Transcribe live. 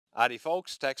Howdy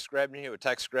folks, Tex Grebner here with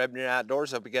Tex Grebner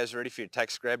Outdoors. Hope you guys are ready for your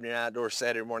Tex Grebner Outdoors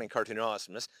Saturday morning cartoon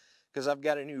awesomeness, because I've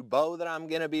got a new bow that I'm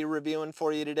going to be reviewing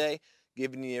for you today,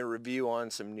 giving you a review on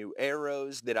some new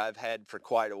arrows that I've had for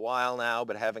quite a while now,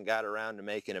 but haven't got around to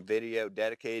making a video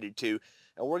dedicated to.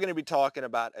 And we're going to be talking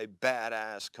about a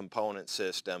badass component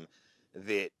system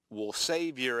that will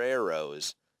save your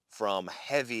arrows from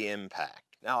heavy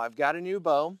impact. Now, I've got a new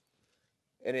bow.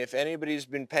 And if anybody's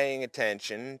been paying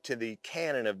attention to the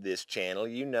canon of this channel,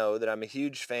 you know that I'm a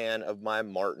huge fan of my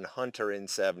Martin Hunter in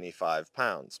 75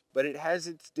 pounds. But it has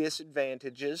its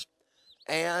disadvantages,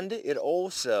 and it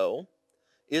also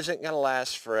isn't going to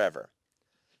last forever.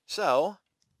 So,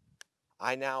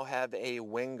 I now have a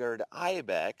Wengerd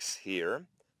IBEX here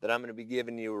that I'm going to be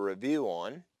giving you a review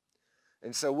on.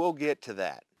 And so we'll get to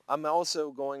that. I'm also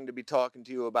going to be talking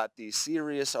to you about the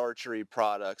Sirius Archery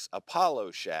Products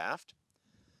Apollo shaft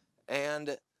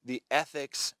and the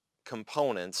Ethics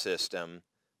component system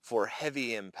for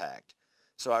heavy impact.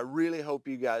 So I really hope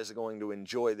you guys are going to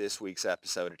enjoy this week's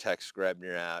episode of Tex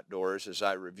Grebner Outdoors as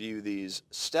I review these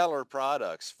stellar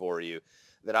products for you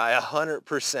that I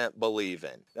 100% believe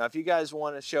in. Now, if you guys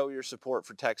want to show your support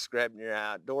for Tex Grebner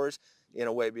Outdoors in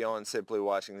a way beyond simply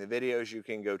watching the videos, you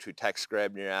can go to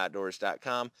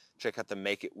texgrebneroutdoors.com, check out the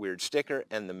Make It Weird sticker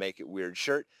and the Make It Weird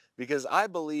shirt, because I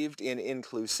believed in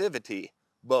inclusivity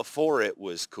before it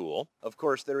was cool. Of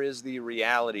course, there is the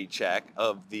reality check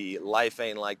of the life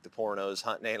ain't like the pornos,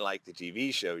 hunting ain't like the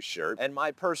TV shows shirt, and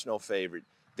my personal favorite,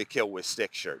 the kill with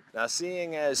stick shirt. Now,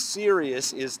 seeing as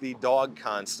Sirius is the dog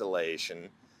constellation,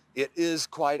 it is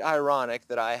quite ironic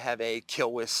that I have a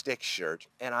kill with stick shirt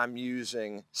and I'm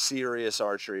using Sirius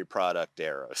Archery product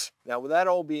arrows. Now, with that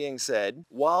all being said,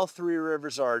 while Three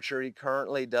Rivers Archery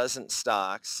currently doesn't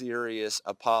stock Sirius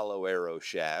Apollo arrow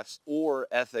shafts or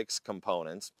Ethics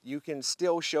components, you can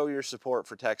still show your support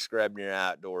for Tex Grebner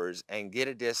Outdoors and get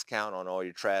a discount on all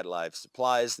your tradlife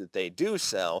supplies that they do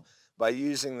sell by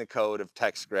using the code of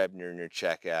Tex Grebner in your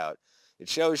checkout. It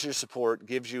shows your support,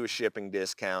 gives you a shipping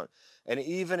discount, and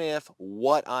even if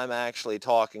what I'm actually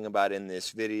talking about in this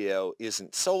video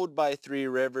isn't sold by Three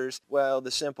Rivers, well,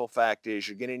 the simple fact is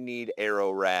you're going to need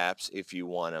arrow wraps if you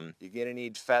want them. You're going to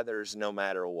need feathers no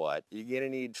matter what. You're going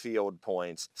to need field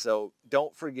points. So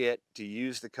don't forget to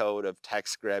use the code of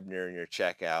Tex Grebner in your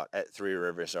checkout at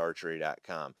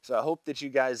threeriversarchery.com. So I hope that you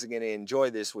guys are going to enjoy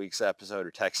this week's episode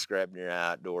of Tex Grebner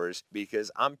Outdoors,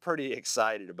 because I'm pretty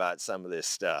excited about some of this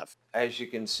stuff. As you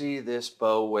can see, this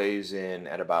bow weighs in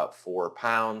at about 4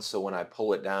 pounds, so when I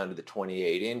pull it down to the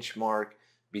 28-inch mark,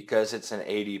 because it's an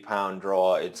 80-pound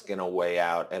draw, it's going to weigh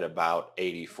out at about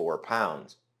 84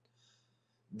 pounds.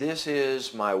 This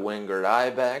is my Wengerd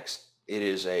IBEX. It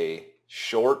is a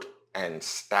short and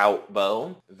stout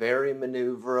bow, very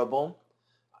maneuverable.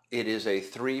 It is a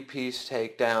 3-piece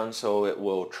takedown, so it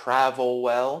will travel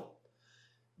well.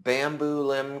 Bamboo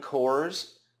limb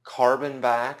cores, carbon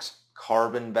backs,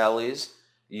 carbon bellies.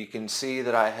 You can see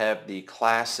that I have the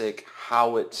classic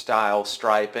Howitt style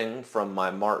striping from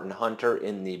my Martin Hunter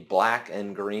in the black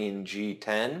and green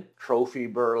G10, trophy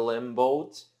burr limb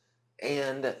bolts,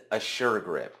 and a sure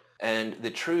grip. And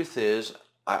the truth is,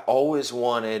 I always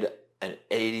wanted an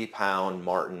 80-pound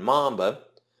Martin Mamba,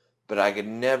 but I could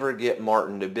never get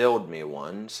Martin to build me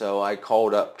one, so I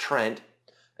called up Trent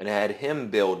and had him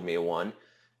build me one,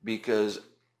 because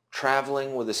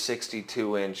traveling with a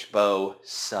 62-inch bow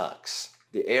sucks.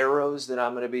 The arrows that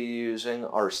I'm going to be using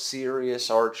are Sirius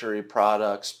Archery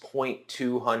Products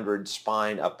 .200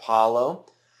 spine Apollo.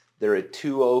 They're a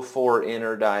 204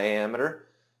 inner diameter,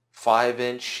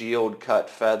 5-inch shield cut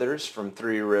feathers from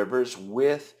Three Rivers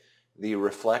with the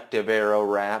reflective arrow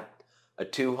wrap, a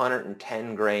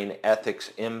 210 grain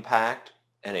Ethics impact,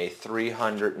 and a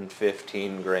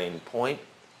 315 grain point.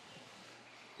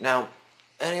 Now,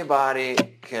 anybody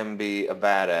can be a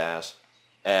badass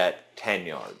at 10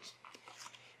 yards.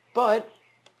 But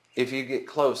if you get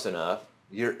close enough,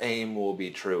 your aim will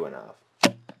be true enough.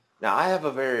 Now, I have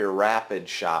a very rapid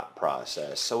shot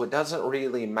process, so it doesn't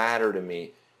really matter to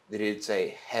me that it's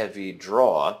a heavy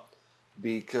draw,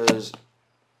 because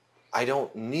I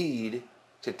don't need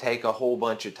to take a whole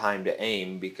bunch of time to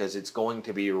aim, because it's going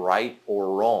to be right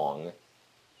or wrong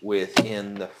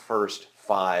within the first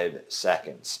 5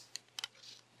 seconds.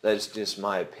 That's just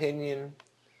my opinion,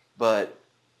 but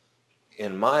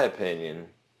in my opinion,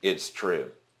 it's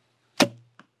true.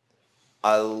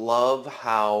 I love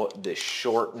how the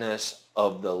shortness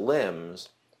of the limbs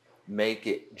make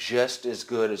it just as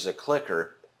good as a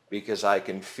clicker, because I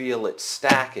can feel it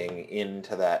stacking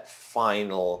into that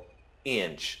final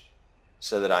inch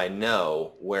so that I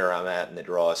know where I'm at in the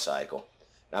draw cycle.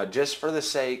 Now, just for the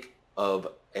sake of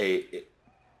a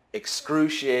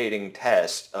excruciating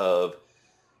test of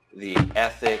the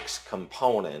ethics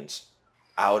components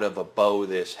out of a bow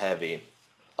this heavy,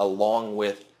 along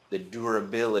with the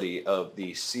durability of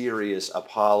the Sirius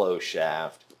Apollo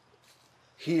shaft.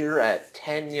 Here at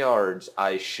 10 yards,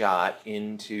 I shot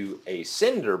into a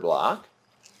cinder block,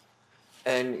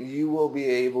 and you will be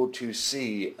able to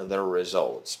see the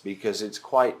results because it's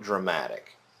quite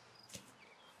dramatic.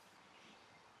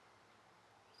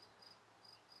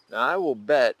 Now, I will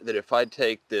bet that if I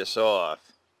take this off,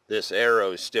 this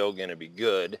arrow is still going to be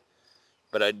good,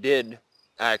 but I did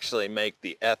actually make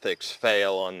the ethics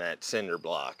fail on that cinder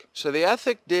block. So the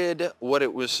ethic did what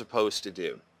it was supposed to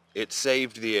do. It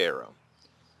saved the arrow.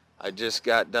 I just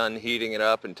got done heating it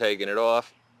up and taking it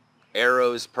off.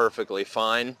 Arrow's perfectly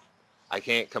fine. I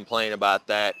can't complain about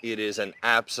that. It is an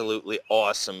absolutely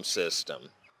awesome system.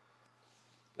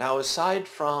 Now, aside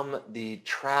from the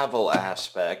travel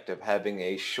aspect of having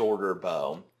a shorter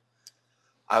bow,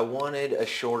 I wanted a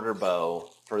shorter bow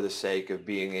for the sake of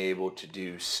being able to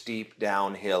do steep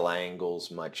downhill angles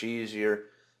much easier,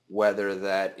 whether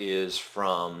that is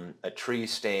from a tree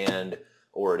stand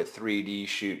or at a 3D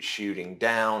shoot shooting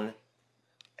down.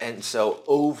 And so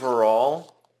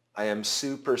overall, I am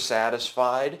super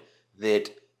satisfied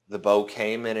that the bow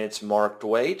came in its marked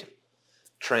weight.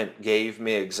 Trent gave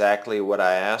me exactly what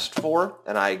I asked for,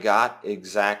 and I got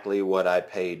exactly what I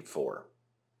paid for.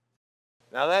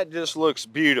 Now that just looks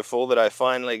beautiful that I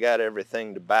finally got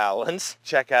everything to balance.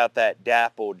 Check out that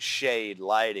dappled shade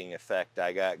lighting effect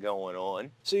I got going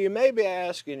on. So you may be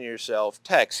asking yourself,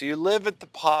 Tex, you live at the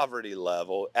poverty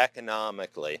level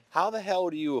economically. How the hell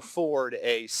do you afford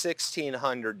a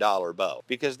 $1,600 bow?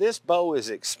 Because this bow is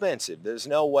expensive. There's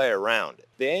no way around it.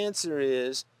 The answer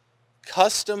is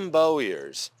custom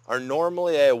bowyers are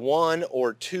normally a 1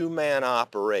 or 2 man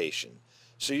operation.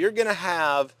 So you're going to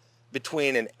have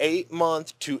between an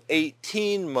 8-month to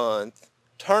 18-month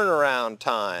turnaround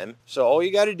time. So all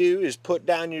you got to do is put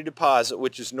down your deposit,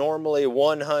 which is normally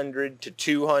 $100 to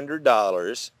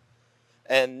 $200,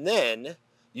 and then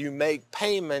you make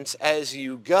payments as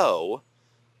you go,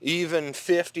 even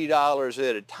 $50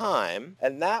 at a time,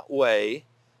 and that way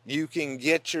you can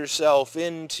get yourself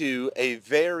into a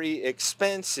very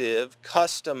expensive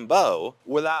custom bow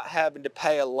without having to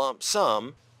pay a lump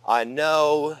sum. I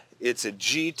know it's a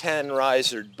G10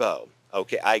 risered bow.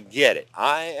 Okay, I get it.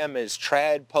 I am as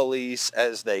trad police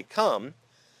as they come,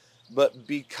 but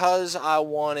because I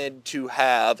wanted to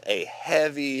have a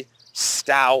heavy,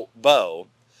 stout bow,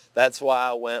 that's why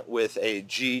I went with a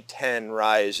G10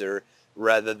 riser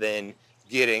rather than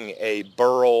getting a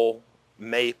burl,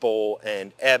 maple,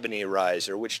 and ebony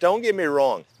riser, which, don't get me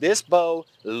wrong, this bow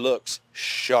looks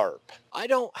sharp. I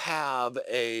don't have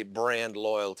a brand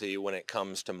loyalty when it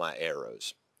comes to my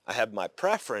arrows. I have my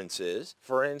preferences.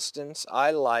 For instance,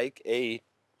 I like a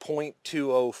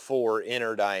 .204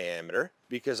 inner diameter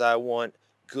because I want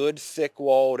good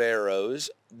thick-walled arrows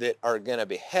that are going to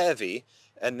be heavy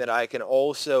and that I can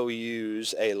also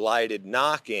use a lighted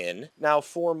knock-in. Now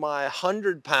for my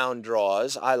 100-pound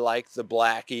draws, I like the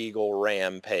Black Eagle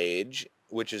Rampage,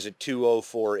 which is a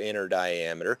 204 inner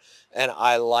diameter, and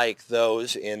I like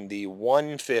those in the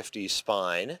 150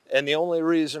 spine. And the only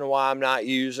reason why I'm not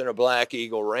using a Black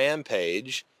Eagle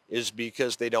Rampage is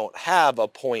because they don't have a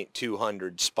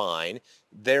 .200 spine.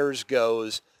 Theirs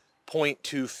goes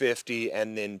 .250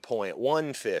 and then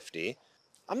 .150.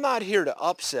 I'm not here to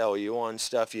upsell you on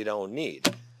stuff you don't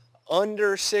need.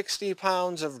 Under 60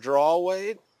 pounds of draw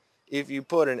weight, if you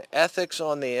put an Ethics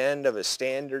on the end of a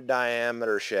standard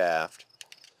diameter shaft,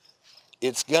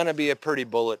 it's going to be a pretty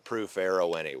bulletproof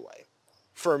arrow anyway.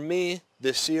 For me,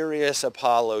 the Sirius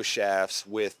Apollo shafts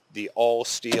with the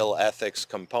all-steel Ethics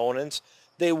components,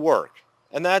 they work.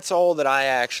 And that's all that I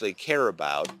actually care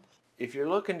about. If you're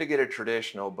looking to get a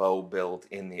traditional bow built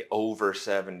in the over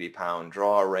 70-pound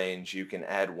draw range, you can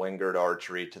add Wengerd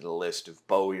Archery to the list of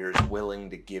bowyers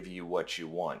willing to give you what you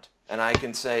want. And I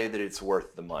can say that it's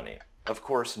worth the money. Of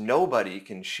course, nobody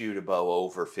can shoot a bow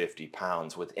over 50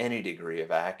 pounds with any degree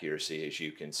of accuracy, as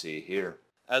you can see here.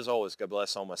 As always, God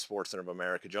bless all my sportsmen of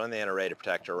America. Join the NRA to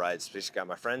protect our rights. Please got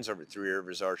my friends over at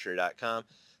threeriversarchery.com.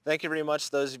 Thank you very much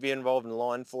to those of you involved in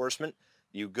law enforcement,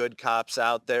 you good cops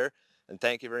out there. And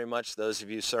thank you very much to those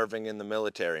of you serving in the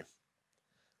military,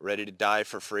 ready to die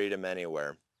for freedom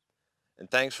anywhere. And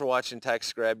thanks for watching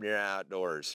Tex Grebner Outdoors.